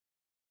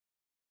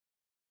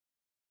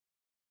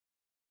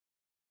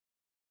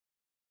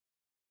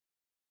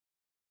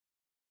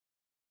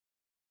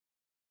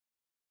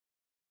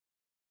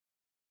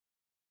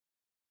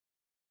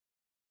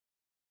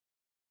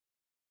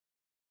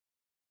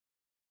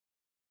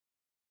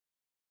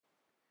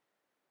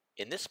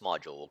In this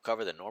module, we'll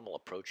cover the normal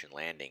approach and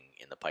landing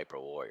in the Piper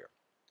Warrior.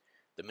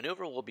 The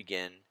maneuver will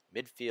begin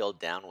midfield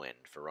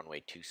downwind for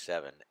runway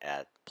 27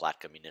 at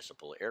Palatka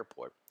Municipal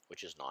Airport,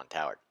 which is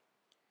non-towered.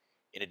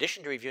 In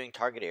addition to reviewing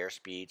target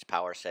airspeeds,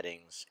 power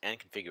settings, and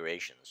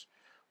configurations,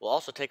 we'll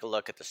also take a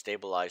look at the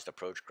stabilized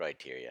approach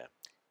criteria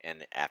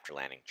and after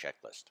landing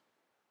checklist.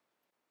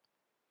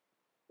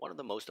 One of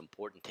the most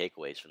important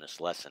takeaways from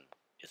this lesson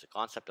is the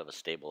concept of a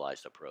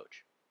stabilized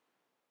approach.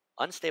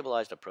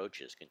 Unstabilized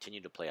approaches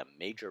continue to play a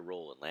major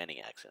role in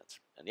landing accidents,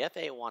 and the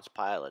FAA wants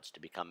pilots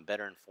to become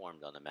better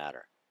informed on the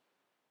matter.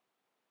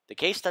 The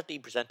case study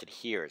presented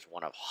here is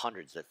one of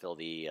hundreds that fill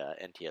the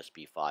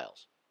NTSB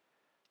files.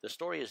 The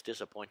story is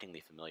disappointingly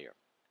familiar.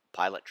 A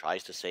pilot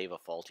tries to save a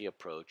faulty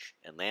approach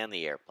and land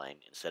the airplane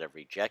instead of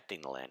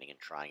rejecting the landing and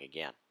trying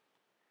again.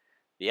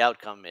 The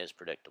outcome is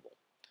predictable.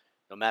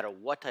 No matter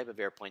what type of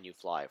airplane you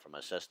fly, from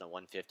a Cessna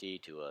 150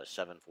 to a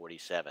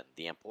 747,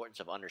 the importance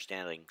of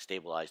understanding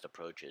stabilized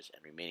approaches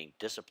and remaining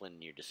disciplined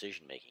in your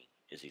decision making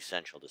is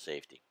essential to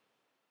safety.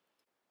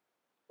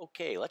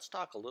 Okay, let's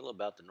talk a little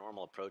about the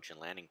normal approach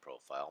and landing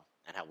profile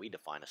and how we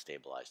define a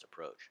stabilized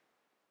approach.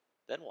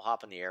 Then we'll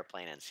hop in the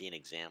airplane and see an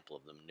example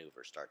of the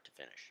maneuver start to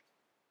finish.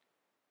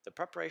 The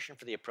preparation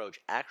for the approach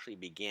actually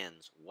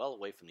begins well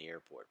away from the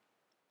airport.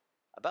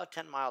 About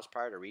 10 miles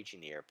prior to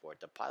reaching the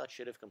airport, the pilot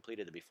should have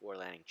completed the before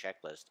landing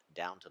checklist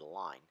down to the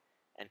line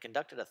and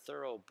conducted a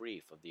thorough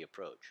brief of the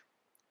approach.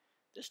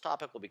 This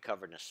topic will be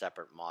covered in a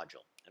separate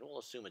module, and we'll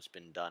assume it's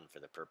been done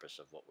for the purpose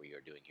of what we are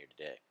doing here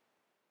today.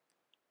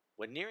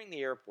 When nearing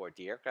the airport,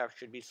 the aircraft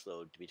should be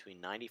slowed to between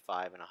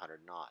 95 and 100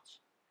 knots.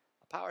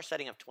 A power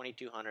setting of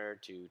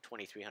 2200 to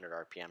 2300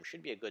 RPM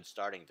should be a good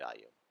starting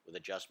value, with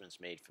adjustments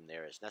made from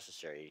there as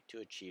necessary to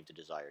achieve the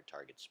desired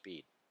target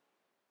speed.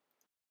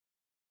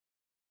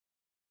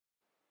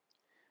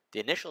 The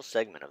initial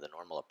segment of the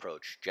normal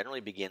approach generally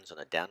begins on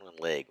the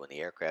downwind leg when the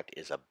aircraft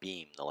is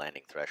abeam the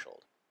landing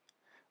threshold.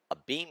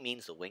 Abeam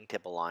means the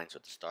wingtip aligns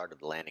with the start of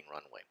the landing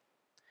runway.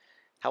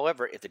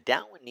 However, if the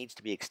downwind needs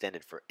to be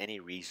extended for any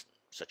reason,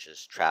 such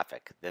as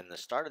traffic, then the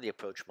start of the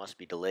approach must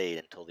be delayed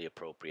until the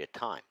appropriate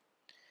time.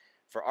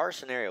 For our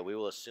scenario, we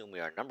will assume we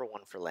are number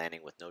one for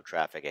landing with no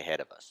traffic ahead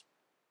of us.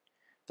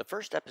 The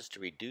first step is to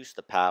reduce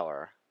the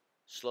power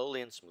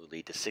slowly and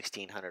smoothly to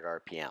 1600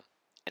 RPM.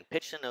 And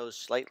pitch the nose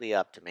slightly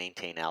up to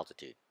maintain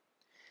altitude.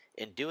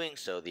 In doing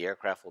so, the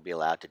aircraft will be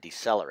allowed to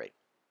decelerate.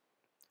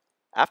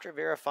 After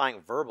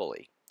verifying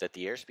verbally that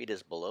the airspeed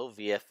is below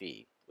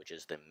VFE, which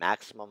is the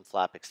maximum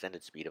flap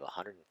extended speed of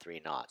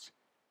 103 knots,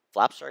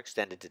 flaps are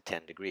extended to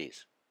 10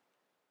 degrees.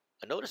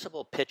 A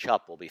noticeable pitch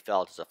up will be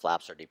felt as the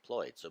flaps are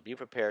deployed, so be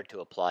prepared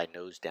to apply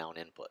nose down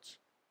inputs.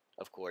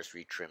 Of course,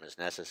 retrim is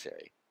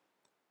necessary.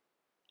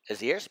 As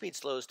the airspeed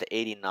slows to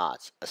 80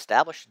 knots,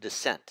 establish a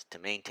descent to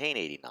maintain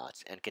 80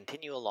 knots and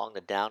continue along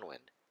the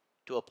downwind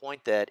to a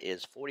point that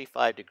is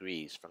 45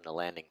 degrees from the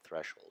landing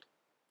threshold.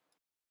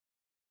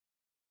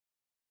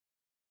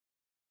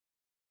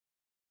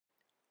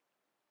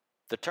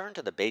 The turn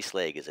to the base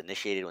leg is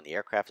initiated when the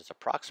aircraft is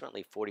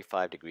approximately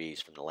 45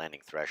 degrees from the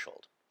landing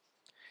threshold.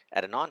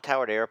 At a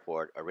non-towered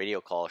airport, a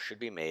radio call should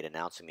be made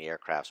announcing the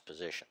aircraft's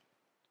position.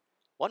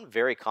 One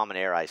very common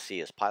error I see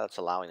is pilots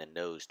allowing the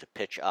nose to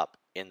pitch up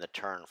in the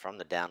turn from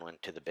the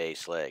downwind to the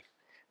base leg,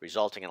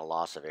 resulting in a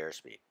loss of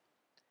airspeed.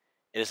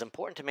 It is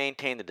important to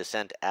maintain the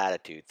descent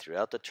attitude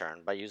throughout the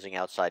turn by using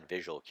outside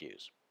visual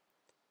cues.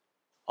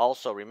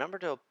 Also, remember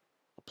to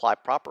apply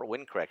proper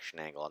wind correction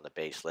angle on the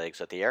base leg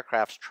so that the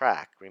aircraft's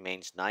track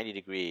remains 90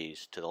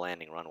 degrees to the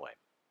landing runway.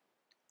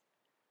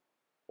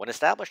 When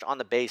established on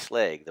the base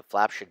leg, the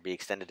flap should be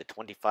extended to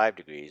 25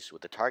 degrees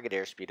with the target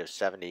airspeed of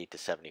 70 to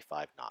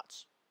 75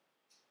 knots.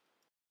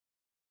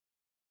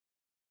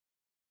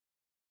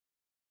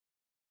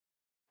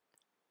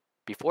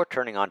 Before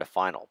turning on to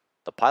final,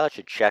 the pilot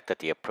should check that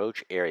the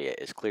approach area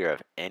is clear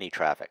of any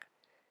traffic.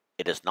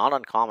 It is not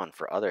uncommon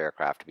for other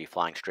aircraft to be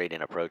flying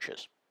straight-in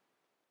approaches.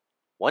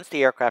 Once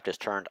the aircraft is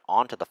turned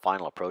onto the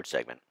final approach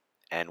segment,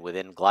 and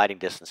within gliding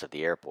distance of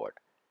the airport,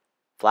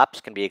 flaps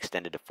can be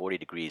extended to 40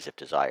 degrees if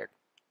desired.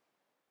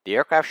 The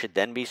aircraft should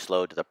then be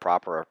slowed to the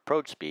proper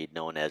approach speed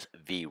known as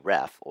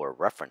VREF, or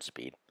reference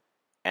speed,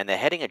 and the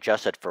heading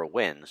adjusted for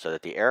wind so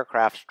that the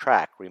aircraft's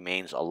track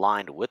remains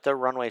aligned with the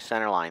runway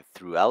centerline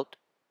throughout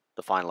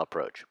the final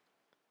approach.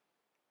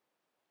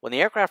 When the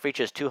aircraft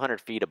reaches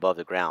 200 feet above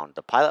the ground,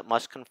 the pilot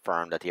must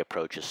confirm that the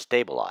approach is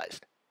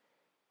stabilized.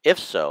 If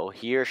so,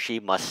 he or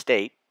she must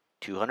state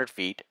 200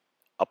 feet,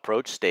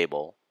 approach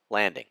stable,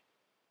 landing.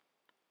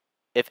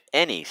 If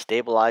any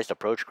stabilized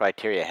approach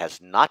criteria has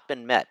not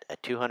been met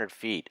at 200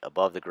 feet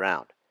above the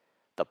ground,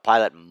 the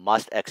pilot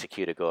must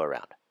execute a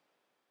go-around.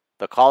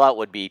 The call-out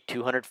would be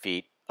 200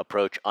 feet,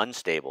 approach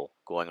unstable,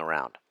 going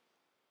around.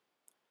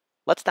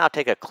 Let's now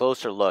take a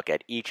closer look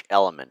at each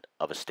element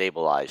of a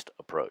stabilized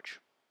approach.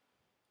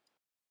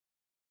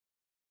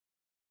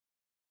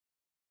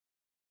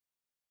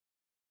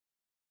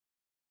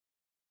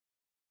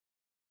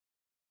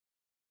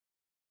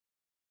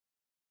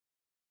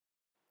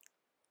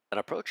 An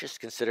approach is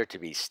considered to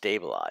be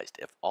stabilized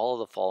if all of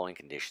the following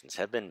conditions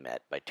have been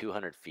met by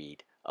 200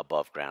 feet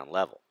above ground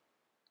level.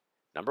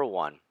 Number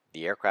 1,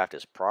 the aircraft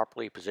is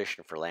properly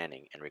positioned for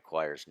landing and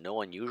requires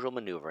no unusual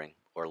maneuvering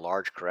or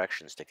large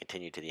corrections to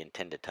continue to the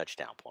intended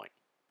touchdown point.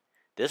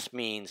 This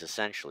means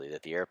essentially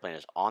that the airplane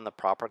is on the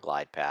proper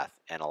glide path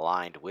and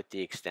aligned with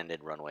the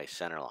extended runway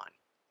centerline.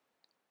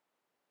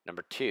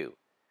 Number 2,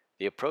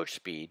 the approach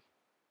speed,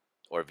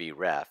 or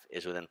VREF,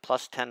 is within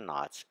plus 10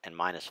 knots and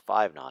minus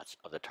 5 knots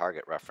of the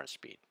target reference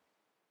speed.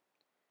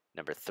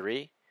 Number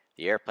 3,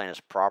 the airplane is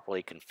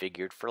properly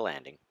configured for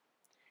landing.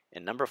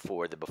 And number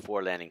 4, the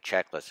before landing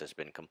checklist has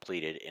been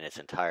completed in its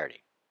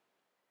entirety.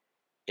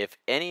 If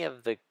any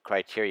of the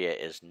criteria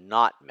is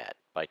not met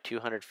by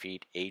 200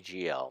 feet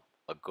AGL,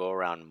 a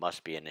go-around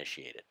must be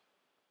initiated.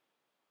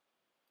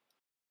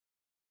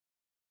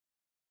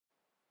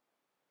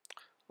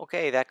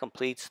 Okay, that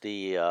completes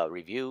the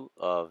review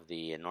of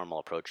the normal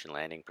approach and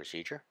landing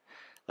procedure.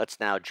 Let's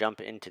now jump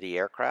into the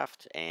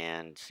aircraft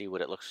and see what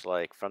it looks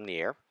like from the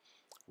air.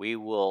 We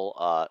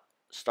will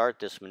start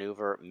this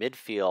maneuver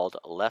midfield,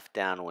 left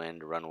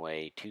downwind,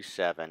 runway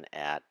 27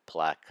 at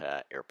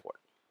Palatka Airport.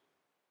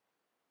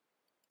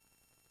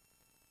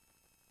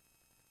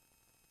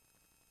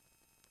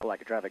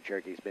 Palatka traffic,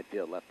 Cherokee's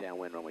midfield, left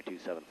downwind, runway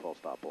 27, full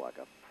stop,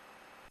 Palatka.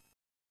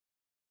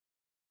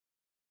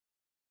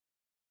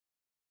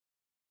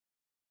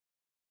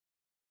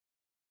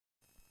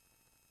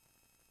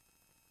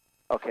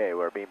 Okay,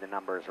 we're beaming the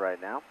numbers right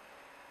now.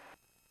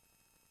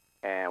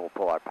 And we'll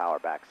pull our power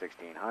back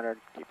 1600,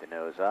 keep the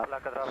nose up,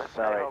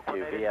 accelerate to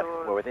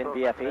VF, we're within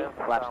VFE,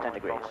 flaps 10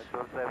 degrees.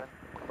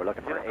 We're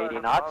looking for 80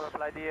 knots.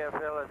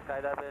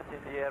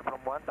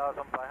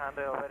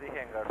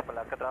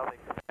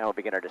 And we'll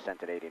begin our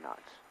descent at 80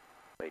 knots.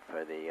 Wait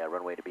for the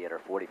runway to be at our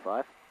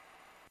 45.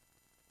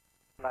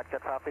 Palatka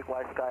traffic,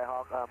 white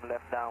Skyhawk,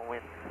 left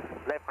downwind,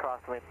 left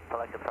crosswind,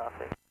 Palatka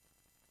traffic.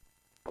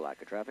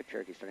 Palatka traffic,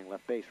 Cherokee starting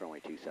left base, runway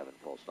 27,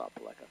 full stop,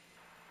 Palatka.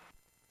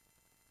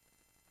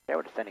 Okay,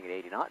 we're descending at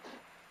 80 knots.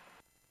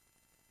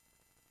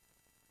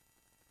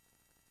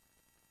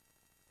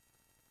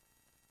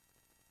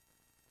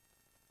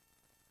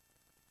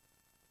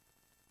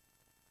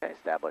 Okay,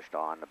 established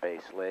on the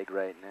base leg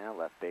right now,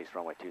 left base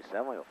runway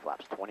 27, we have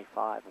flaps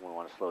 25, and we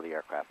want to slow the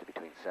aircraft to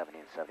between 70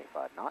 and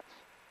 75 knots.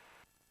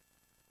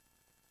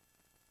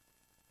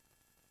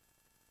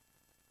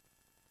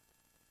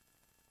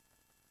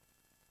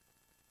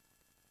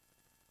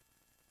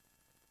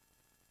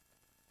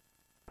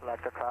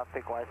 Palatka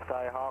traffic, white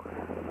Skyhawk,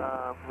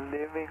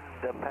 leaving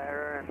the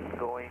pattern,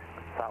 going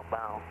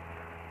southbound.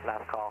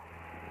 Last call,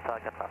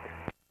 Palatka traffic.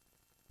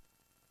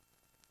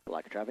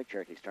 Palatka traffic,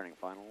 Cherokee starting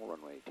final,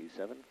 runway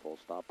 27, full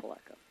stop,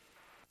 Palatka.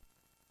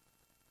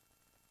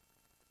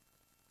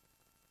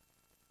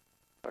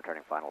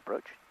 Returning final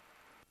approach.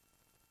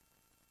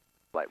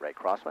 Light right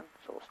crosswind,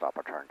 so we'll stop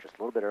our turn just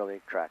a little bit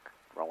early, track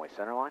runway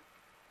centerline.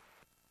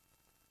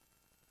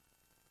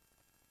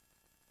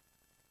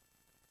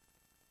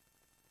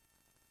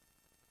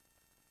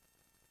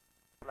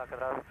 Palatka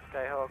traffic,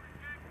 Skyhawk,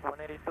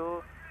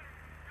 182.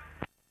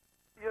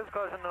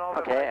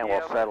 Okay, and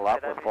we'll settle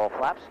up with full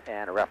flaps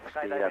and a reference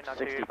speed of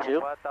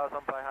 62.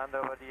 1,500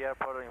 over the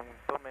airport in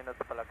 2 minutes,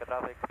 Palatka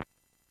traffic.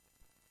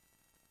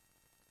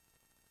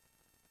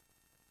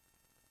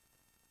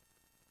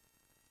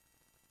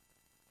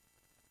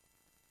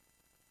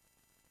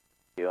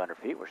 200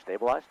 feet, we're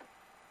stabilized.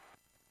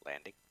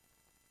 Landing.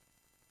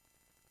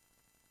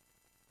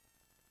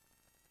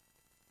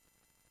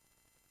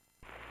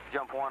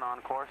 Jump 1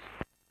 on course.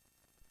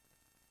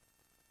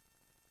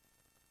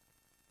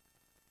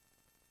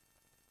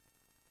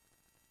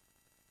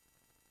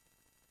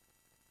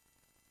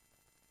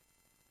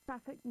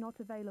 Traffic not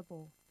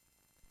available.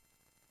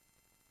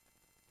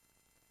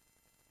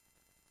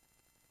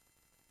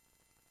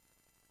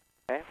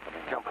 Okay,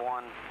 Jump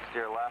 1,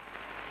 steer left.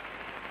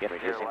 again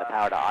reducing the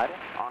power to idle.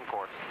 On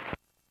course.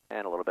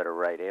 And a little bit of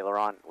right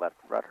aileron, left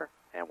rudder,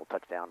 and we'll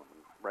touch down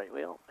right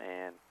wheel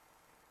and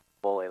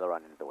full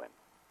aileron into the wind.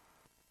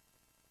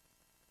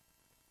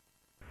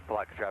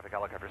 Palatka traffic,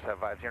 helicopter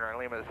 750 in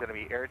Lima is going to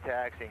be air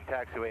taxiing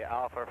taxiway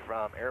Alpha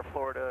from Air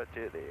Florida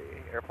to the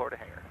Air Florida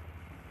hangar.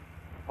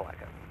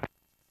 Palatka.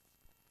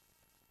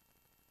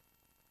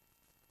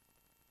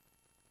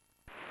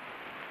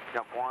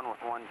 Jump 1 with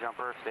 1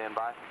 jumper, stand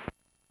by.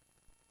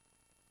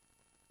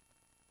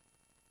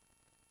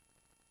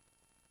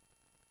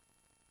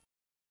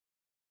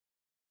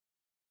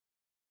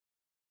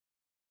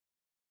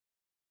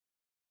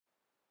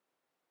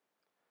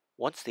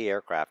 Once the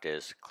aircraft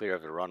is clear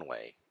of the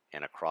runway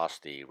and across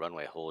the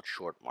runway hold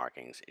short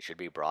markings, it should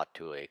be brought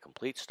to a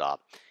complete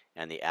stop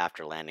and the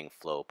after landing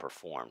flow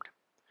performed.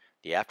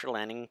 The after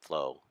landing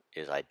flow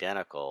is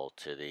identical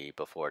to the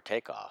before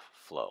takeoff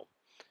flow.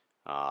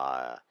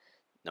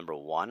 Number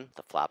 1,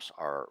 the flaps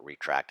are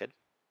retracted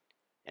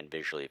and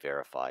visually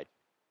verified.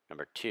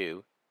 Number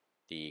 2,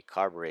 the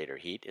carburetor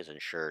heat is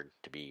ensured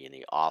to be in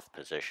the off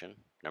position.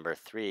 Number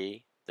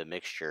 3, the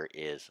mixture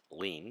is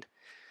leaned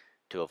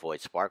to avoid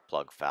spark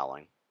plug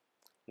fouling.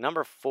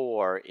 Number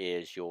 4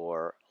 is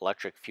your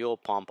electric fuel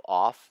pump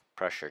off,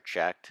 pressure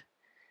checked.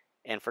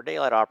 And for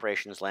daylight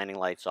operations, landing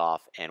lights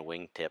off and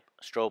wingtip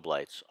strobe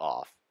lights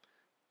off.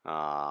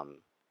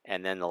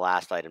 And then the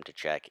last item to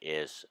check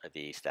is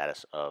the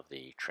status of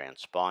the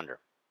transponder.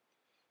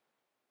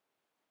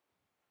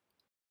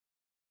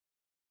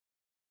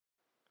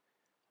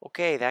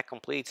 Okay, that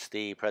completes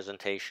the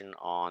presentation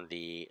on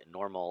the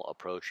normal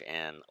approach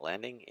and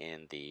landing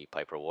in the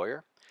Piper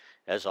Warrior.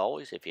 As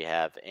always, if you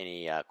have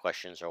any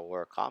questions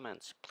or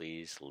comments,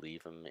 please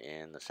leave them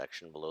in the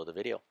section below the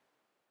video.